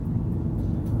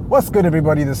What's good,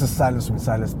 everybody? This is Silas from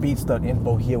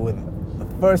SilasBeats.info here with the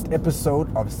first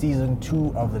episode of Season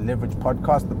 2 of the Leverage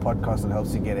Podcast, the podcast that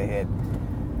helps you get ahead.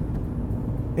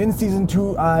 In Season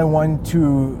 2, I want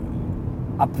to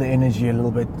up the energy a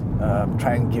little bit,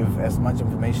 try and give as much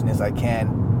information as I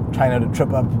can, try not to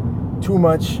trip up too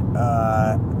much.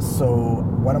 So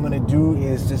what I'm going to do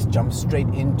is just jump straight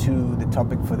into the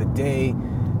topic for the day.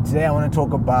 Today I want to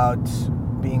talk about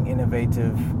being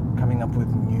innovative, coming up with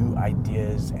new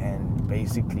ideas, and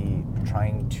basically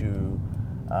trying to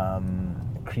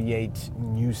create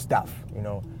new stuff,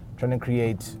 trying to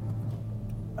create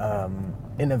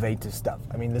innovative stuff.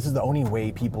 I mean, this is the only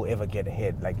way people ever get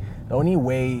ahead. Like the only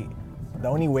way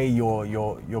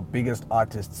your biggest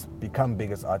artists become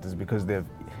biggest artists because they've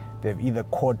either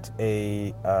caught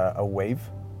a wave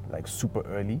like super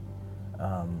early,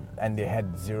 and they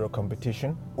had zero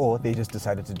competition, or they just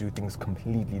decided to do things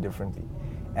completely differently.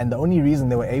 And the only reason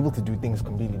they were able to do things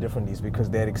completely differently is because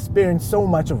they had experienced so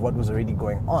much of what was already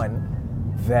going on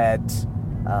that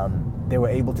they were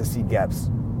able to see gaps.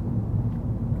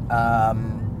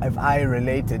 If I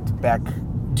relate it back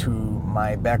to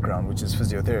my background, which is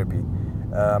physiotherapy,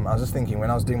 I was just thinking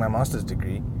when I was doing my master's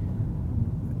degree,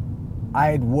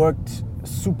 I had worked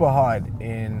super hard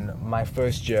in my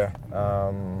first year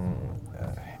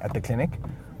at the clinic.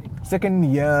 Second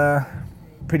year,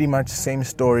 pretty much same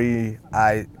story.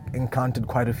 I encountered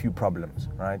quite a few problems,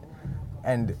 right?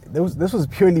 And this was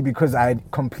purely because I had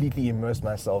completely immersed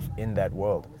myself in that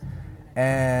world.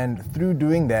 And through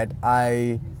doing that,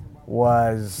 I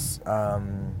was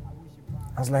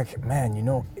like, man,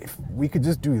 if we could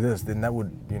just do this, then that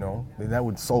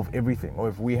would solve everything. Or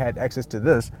if we had access to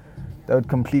this, that would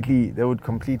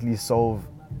completely solve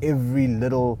every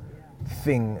little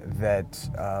thing that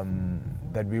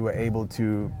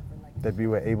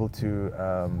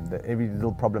every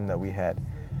little problem that we had.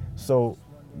 So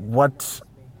what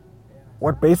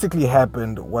basically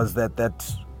happened was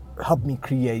that helped me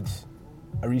create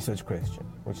a research question,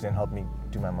 which then helped me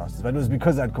do my master's. But it was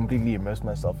because I'd completely immersed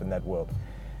myself in that world.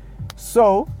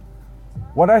 So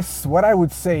what I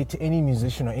would say to any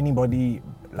musician or anybody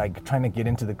like trying to get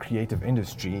into the creative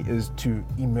industry is to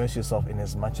immerse yourself in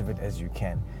as much of it as you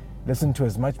can. Listen to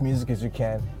as much music as you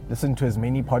can. Listen to as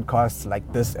many podcasts like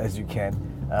this as you can.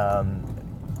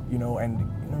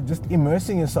 Just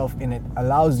immersing yourself in it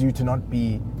allows you to not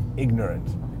be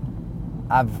ignorant.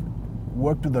 I've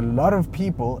worked with a lot of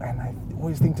people, and I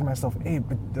always think to myself, hey,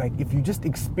 but like if you just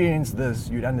experience this,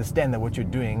 you'd understand that what you're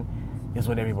doing is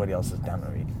what everybody else has done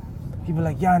already. People are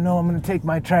like, yeah, no, I'm gonna take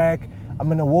my track, I'm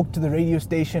gonna walk to the radio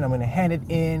station, I'm gonna hand it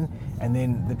in, and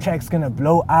then the track's gonna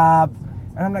blow up.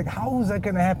 And I'm like, how is that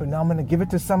gonna happen? Now I'm gonna give it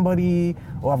to somebody,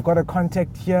 or I've got a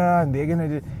contact here, and they're gonna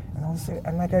do. And I'll say,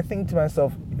 and like I think to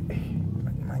myself,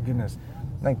 my goodness,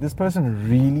 like this person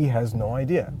really has no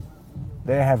idea.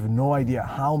 They have no idea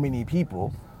how many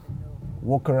people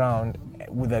walk around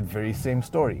with that very same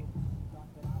story.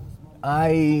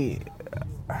 I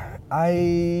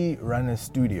run a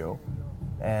studio,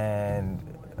 and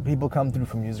people come through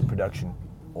for music production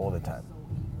all the time.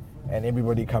 And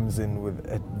everybody comes in with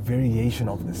a variation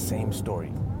of the same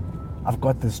story. I've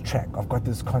got this track, I've got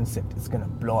this concept, it's gonna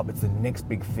blow up, it's the next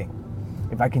big thing.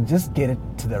 If I can just get it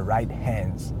to the right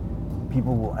hands,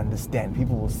 people will understand,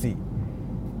 people will see.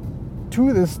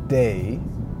 To this day,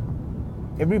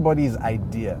 everybody's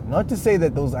idea, not to say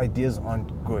that those ideas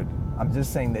aren't good, I'm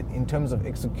just saying that in terms of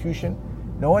execution,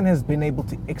 no one has been able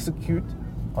to execute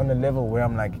on a level where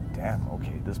I'm like, damn,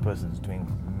 okay, this person's doing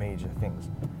major things.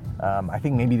 I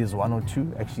think maybe there's one or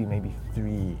two, actually maybe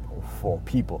 3 or 4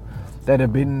 people that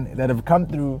have come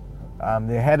through.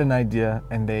 They had an idea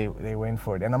and they went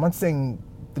for it. And I'm not saying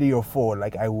 3 or 4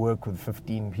 like I work with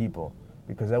 15 people,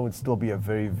 because that would still be a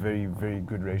very, very, very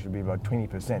good ratio, be about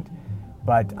 20%.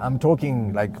 But I'm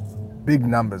talking like big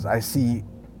numbers. I see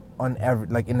on average,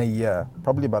 like in a year,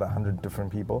 probably about 100 different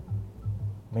people,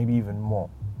 maybe even more.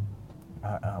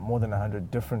 More than 100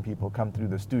 different people come through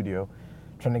the studio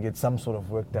trying to get some sort of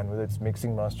work done, whether it's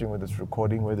mixing, mastering, whether it's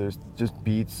recording, whether it's just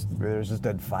beats, whether it's just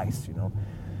advice,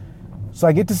 So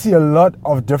I get to see a lot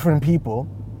of different people,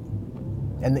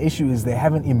 and the issue is they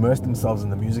haven't immersed themselves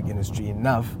in the music industry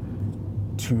enough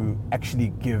to actually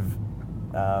give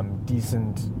out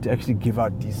decent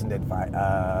advice,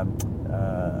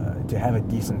 to have a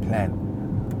decent plan.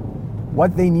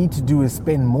 What they need to do is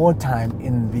spend more time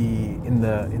in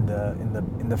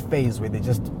the phase where they're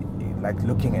just like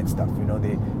looking at stuff.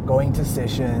 They're going to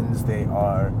sessions, they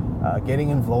are getting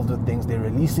involved with things, they're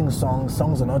releasing songs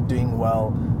are not doing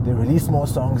well, they release more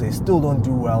songs, they still don't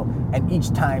do well, and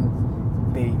each time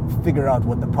they figure out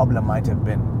what the problem might have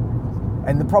been.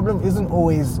 And the problem isn't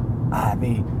always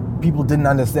people didn't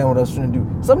understand what I was trying to do.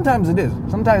 Sometimes it is.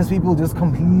 Sometimes people just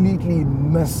completely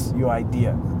miss your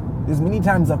idea. There's many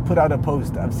times I've put out a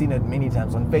post, I've seen it many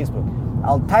times on Facebook.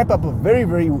 I'll type up a very,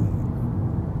 very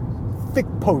thick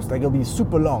post, like it'll be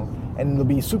super long and it'll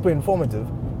be super informative,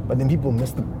 but then people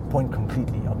miss the point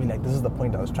completely. I'll be like, this is the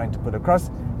point I was trying to put across,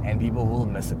 and people will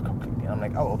miss it completely. And I'm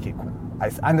like, oh, okay, cool. I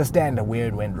understand where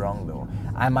it went wrong though.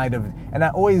 I might have, and I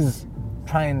always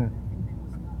try and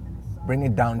bring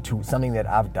it down to something that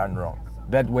I've done wrong.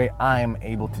 That way I'm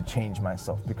able to change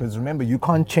myself. Because remember, you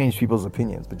can't change people's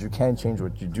opinions, but you can change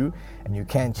what you do, and you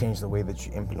can change the way that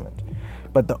you implement.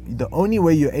 But the only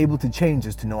way you're able to change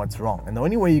is to know what's wrong. And the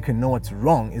only way you can know what's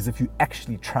wrong is if you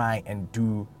actually try and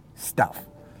do stuff.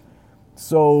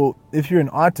 So if you're an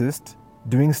artist,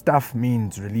 doing stuff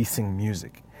means releasing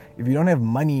music. If you don't have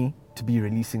money to be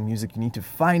releasing music, you need to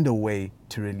find a way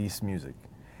to release music.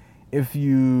 If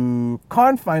you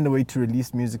can't find a way to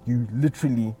release music, you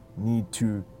literally need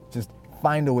to just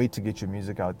find a way to get your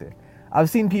music out there. I've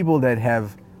seen people that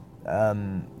have,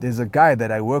 there's a guy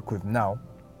that I work with now.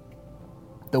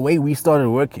 The way we started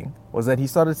working was that he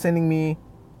started sending me,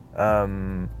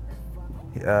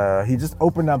 he just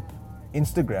opened up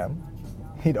Instagram.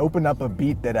 He'd open up a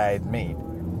beat that I had made,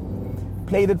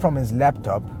 played it from his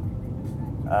laptop,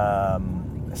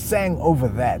 sang over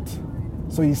that.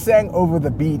 So he sang over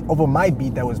the beat, over my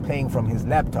beat that was playing from his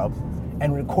laptop,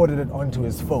 and recorded it onto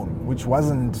his phone, which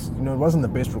wasn't, it wasn't the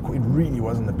best recording. It really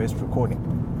wasn't the best recording.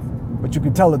 But you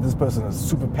could tell that this person is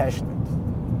super passionate.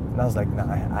 And I was like, nah,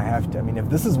 I have to. I mean, if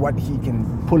this is what he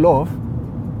can pull off,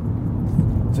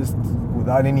 just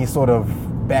without any sort of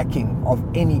backing of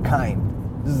any kind,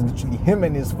 this is literally him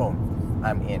and his phone,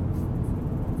 I'm in.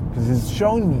 Because he's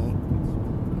shown me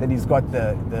that he's got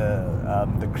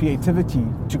the creativity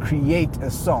to create a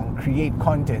song, create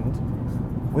content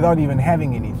without even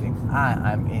having anything.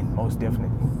 I'm in, most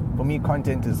definitely. For me,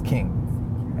 content is king,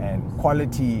 and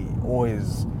quality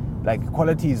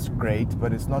is great,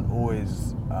 but it's not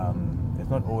always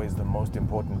the most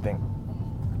important thing.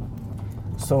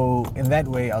 So in that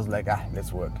way, I was like,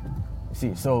 let's work.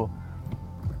 See, so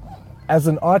as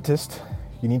an artist,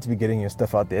 you need to be getting your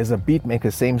stuff out there. As a beat maker,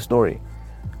 same story.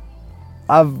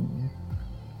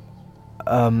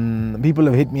 People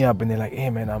have hit me up and they're like, hey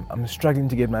man, I'm struggling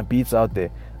to get my beats out there.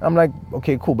 I'm like,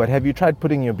 okay, cool, but have you tried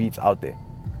putting your beats out there?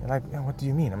 They're like, yeah, what do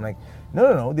you mean? I'm like,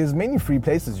 no, there's many free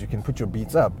places you can put your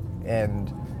beats up,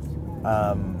 and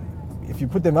if you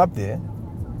put them up there,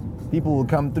 people will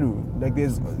come through. Like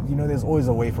there's always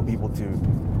a way for people to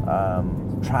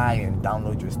try and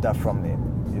download your stuff from there.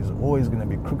 There's always going to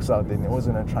be crooks out there, and they're always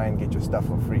going to try and get your stuff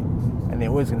for free. And they're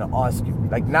always going to ask you.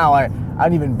 Like now, I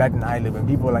don't even bat an eyelid when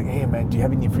people are like, hey man, do you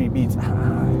have any free beats?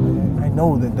 I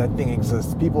know that thing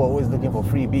exists. People are always looking for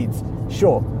free beats.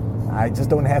 Sure, I just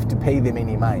don't have to pay them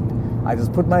any mind. I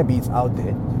just put my beats out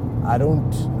there. I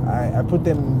put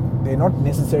them, they're not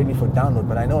necessarily for download,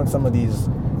 but I know on some of these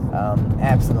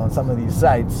apps and on some of these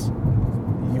sites,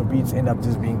 your beats end up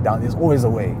just being down. There's always a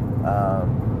way.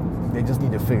 They just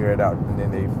need to figure it out, and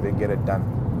then they get it done.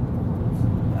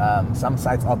 Some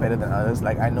sites are better than others.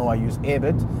 Like I know I use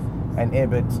Airbit, and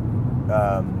Airbit,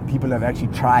 people have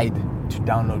actually tried to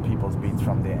download people's beats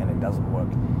from there, and it doesn't work.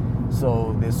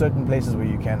 So there's certain places where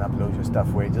you can upload your stuff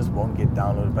where it just won't get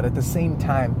downloaded. But at the same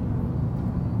time,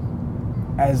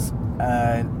 as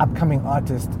an upcoming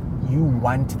artist, you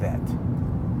want that,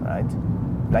 right?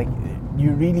 Like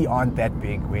you really aren't that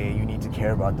big where you need to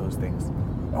care about those things.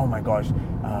 Oh my gosh,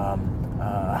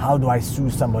 how do I sue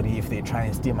somebody if they try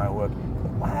and steal my work?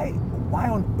 Why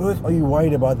on earth are you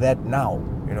worried about that now?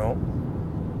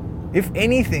 If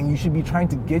anything, you should be trying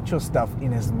to get your stuff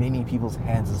in as many people's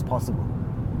hands as possible.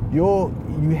 You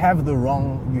have the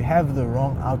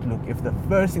wrong outlook if the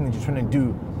first thing that you're trying to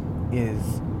do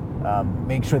is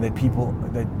make sure that people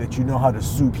that you know how to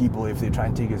sue people if they try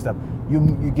and take your stuff.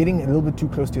 You're getting a little bit too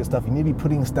close to your stuff. You need to be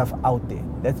putting stuff out there.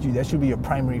 That should be your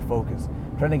primary focus.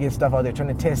 Trying to get stuff out there, trying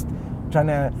to test, trying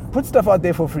to put stuff out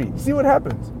there for free. See what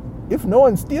happens. If no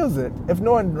one steals it, if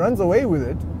no one runs away with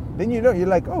it, then you're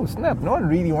like, oh snap, no one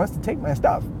really wants to take my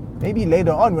stuff. Maybe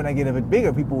later on when I get a bit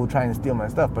bigger, people will try and steal my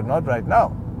stuff, but not right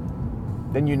now.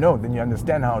 Then you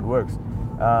understand how it works.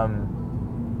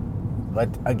 But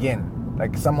again,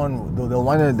 like someone, they'll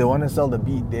want to sell their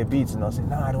beats, and they'll say,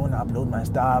 no, I don't want to upload my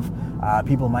stuff.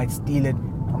 People might steal it.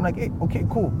 I'm like, hey, okay,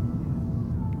 cool.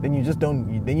 Then you just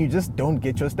don't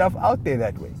get your stuff out there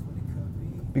that way,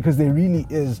 because there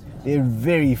are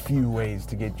very few ways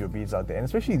to get your beats out there, and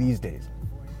especially these days,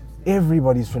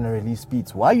 everybody's trying to release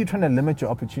beats. Why are you trying to limit your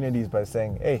opportunities by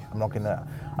saying, hey, I'm not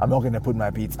gonna put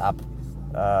my beats up?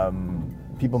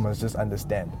 People must just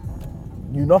understand.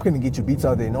 you're not going to get your beats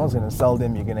out there. No one's going to sell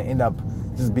them. You're going to end up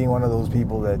just being one of those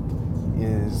people that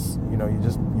is,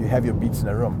 you have your beats in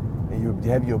a room. You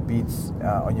have your beats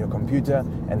on your computer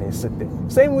and they sit there.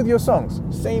 Same with your songs.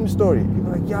 Same story.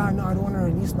 People are like, yeah, no, I don't want to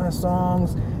release my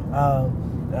songs.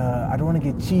 I don't want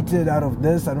to get cheated out of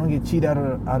this. I don't want to get cheated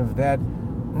out of that.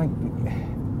 I'm like,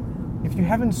 if you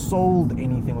haven't sold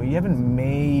anything or you haven't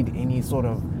made any sort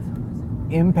of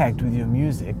impact with your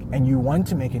music and you want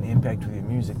to make an impact with your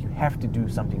music, you have to do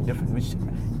something different, which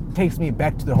takes me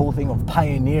back to the whole thing of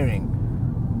pioneering.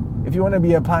 If you want to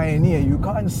be a pioneer, you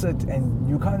can't sit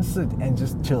and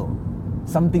just chill.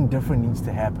 Something different needs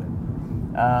to happen.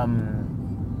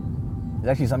 It's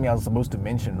actually something I was supposed to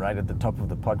mention right at the top of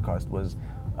the podcast was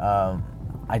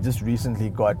I just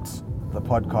recently got the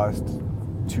podcast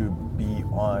to be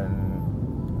on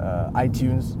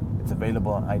iTunes. It's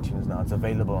available on iTunes now. It's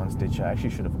available on Stitcher. I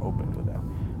actually should have opened with that.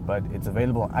 But it's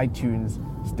available on iTunes,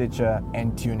 Stitcher,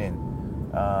 and TuneIn.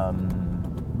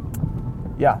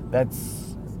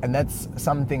 That's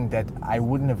something that I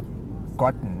wouldn't have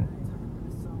gotten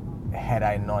had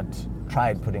I not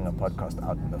tried putting a podcast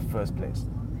out in the first place.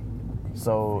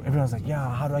 So everyone's like, yeah,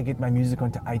 how do I get my music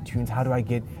onto iTunes? How do I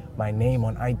get my name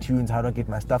on iTunes? How do I get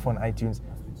my stuff on iTunes?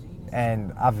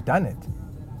 And I've done it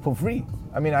for free.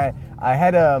 I mean, I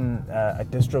had a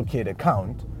DistroKid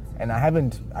account, and I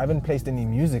haven't placed any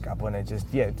music up on it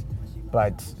just yet,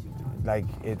 but like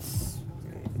it's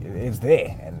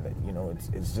there, and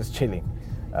it's just chilling.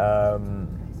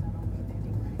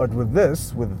 But with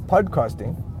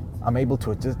podcasting, I'm able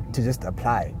to just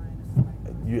apply.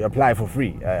 You apply for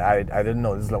free. I didn't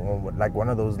know. This is like one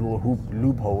of those little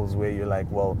loopholes where you're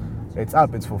like, well, it's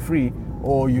up, it's for free,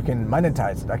 or you can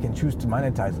monetize it. I can choose to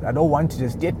monetize it. I don't want to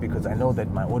just yet because I know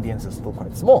that my audience is still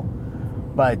quite small.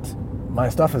 But my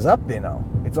stuff is up there now.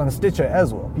 It's on Stitcher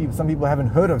as well. Some people haven't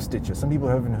heard of Stitcher. Some people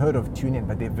haven't heard of TuneIn,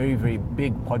 but they're very, very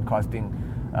big podcasting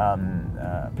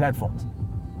platforms.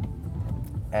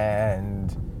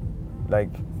 And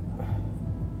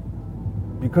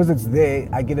because it's there,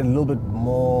 I get a little bit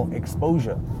more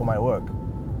exposure for my work.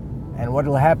 And what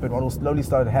will slowly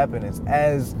start to happen is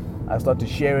as I start to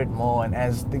share it more and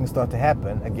as things start to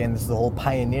happen, again, this is the whole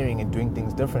pioneering and doing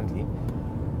things differently.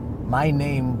 My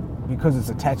name, because it's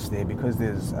attached there, because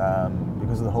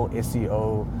of the whole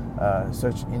SEO,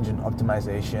 search engine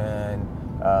optimization,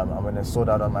 I'm going to sort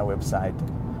out on my website.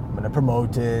 I'm going to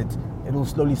promote it. It'll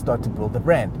slowly start to build the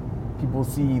brand. People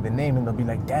see the name and they'll be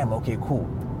like, damn, okay, cool.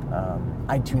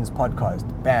 iTunes podcast,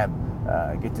 bam,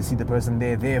 get to see the person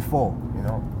there, therefore,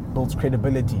 builds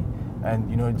credibility,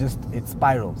 and it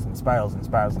spirals and spirals and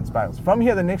spirals and spirals. From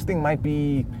here, the next thing might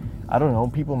be, I don't know,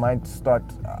 people might start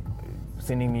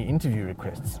sending me interview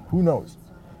requests. Who knows?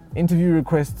 Interview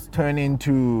requests turn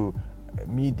into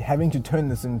me having to turn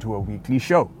this into a weekly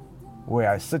show where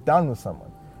I sit down with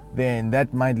someone. Then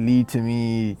that might lead to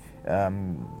me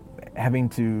having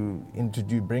to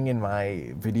bring in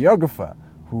my videographer,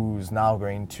 who's now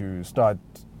going to start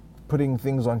putting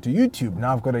things onto YouTube.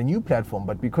 Now I've got a new platform,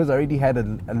 but because I already had a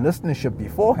listenership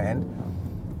beforehand,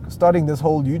 starting this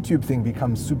whole YouTube thing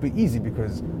becomes super easy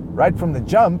because right from the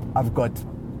jump, I've got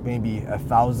maybe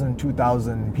 1,000,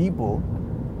 2,000 people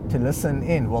to listen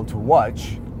in, to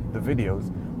watch the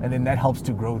videos, and then that helps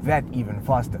to grow that even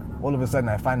faster. All of a sudden,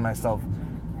 I find myself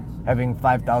having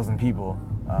 5,000 people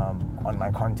on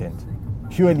my content,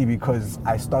 purely because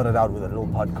I started out with a little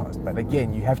podcast. But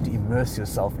again, you have to immerse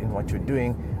yourself in what you're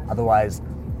doing, otherwise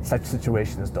such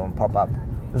situations don't pop up.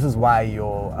 This is why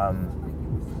your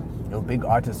big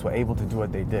artists were able to do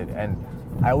what they did. And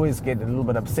I always get a little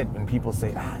bit upset when people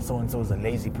say, so-and-so is a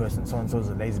lazy person, so-and-so is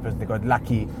a lazy person, they got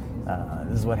lucky,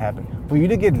 this is what happened. For you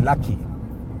to get lucky,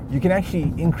 you can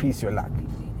actually increase your luck.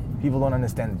 People don't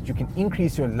understand that you can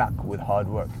increase your luck with hard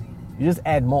work. You just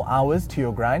add more hours to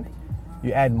your grind,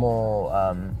 you add more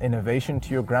innovation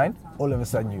to your grind, all of a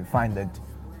sudden you find that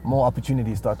more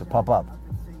opportunities start to pop up.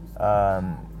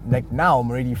 Like now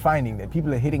I'm already finding that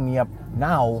people are hitting me up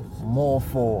now more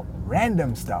for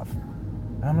random stuff.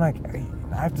 And I'm like,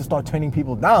 I have to start turning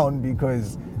people down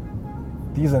because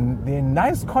they're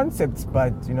nice concepts,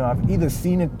 but I've either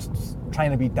seen it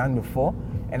trying to be done before,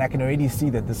 and I can already see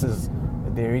that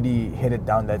they already headed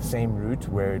down that same route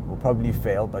where it will probably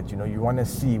fail, but you want to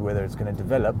see whether it's going to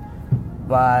develop.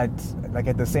 But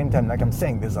at the same time, like I'm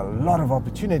saying, there's a lot of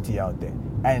opportunity out there,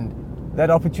 and that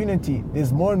opportunity,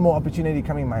 there's more and more opportunity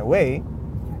coming my way.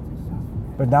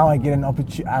 But now I get an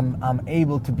opportunity. I'm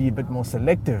able to be a bit more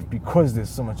selective because there's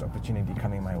so much opportunity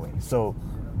coming my way. So,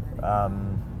 hard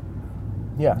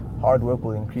work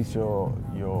will increase your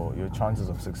chances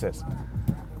of success.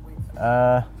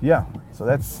 So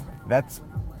that's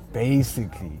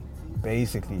basically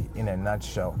basically, in a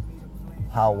nutshell,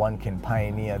 how one can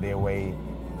pioneer their way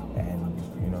and,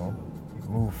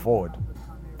 move forward.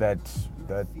 That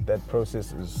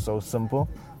process is so simple,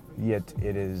 yet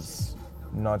it is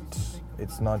not.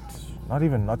 It's not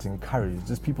even not encouraged.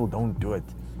 Just people don't do it.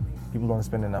 People don't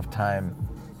spend enough time.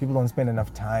 People don't spend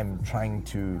enough time trying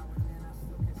to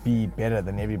be better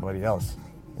than everybody else.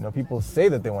 People say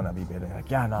that they want to be better. Like,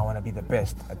 yeah, no, I want to be the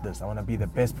best at this. I want to be the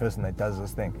best person that does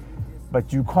this thing.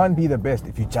 But you can't be the best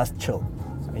if you just chill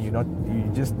and you're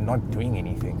just not doing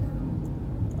anything.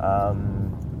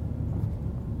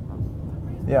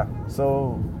 Yeah.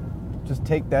 So just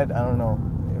take that. I don't know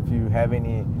if you have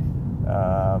any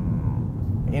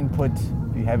input.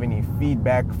 If you have any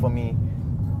feedback for me,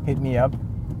 hit me up.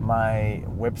 My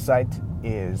website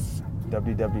is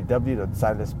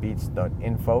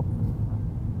www.silasbeats.info.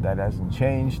 That hasn't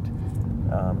changed.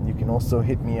 You can also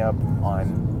hit me up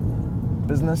on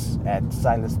business at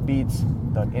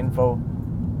SilasBeats.info.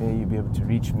 There you'll be able to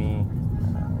reach me.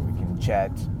 We can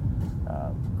chat.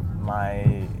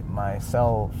 My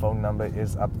cell phone number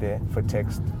is up there for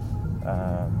text.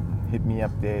 Hit me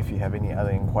up there if you have any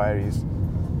other inquiries,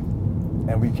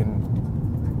 and we can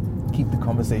keep the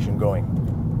conversation going.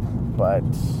 But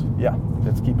yeah,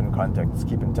 let's keep in contact. Let's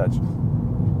keep in touch.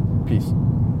 Peace.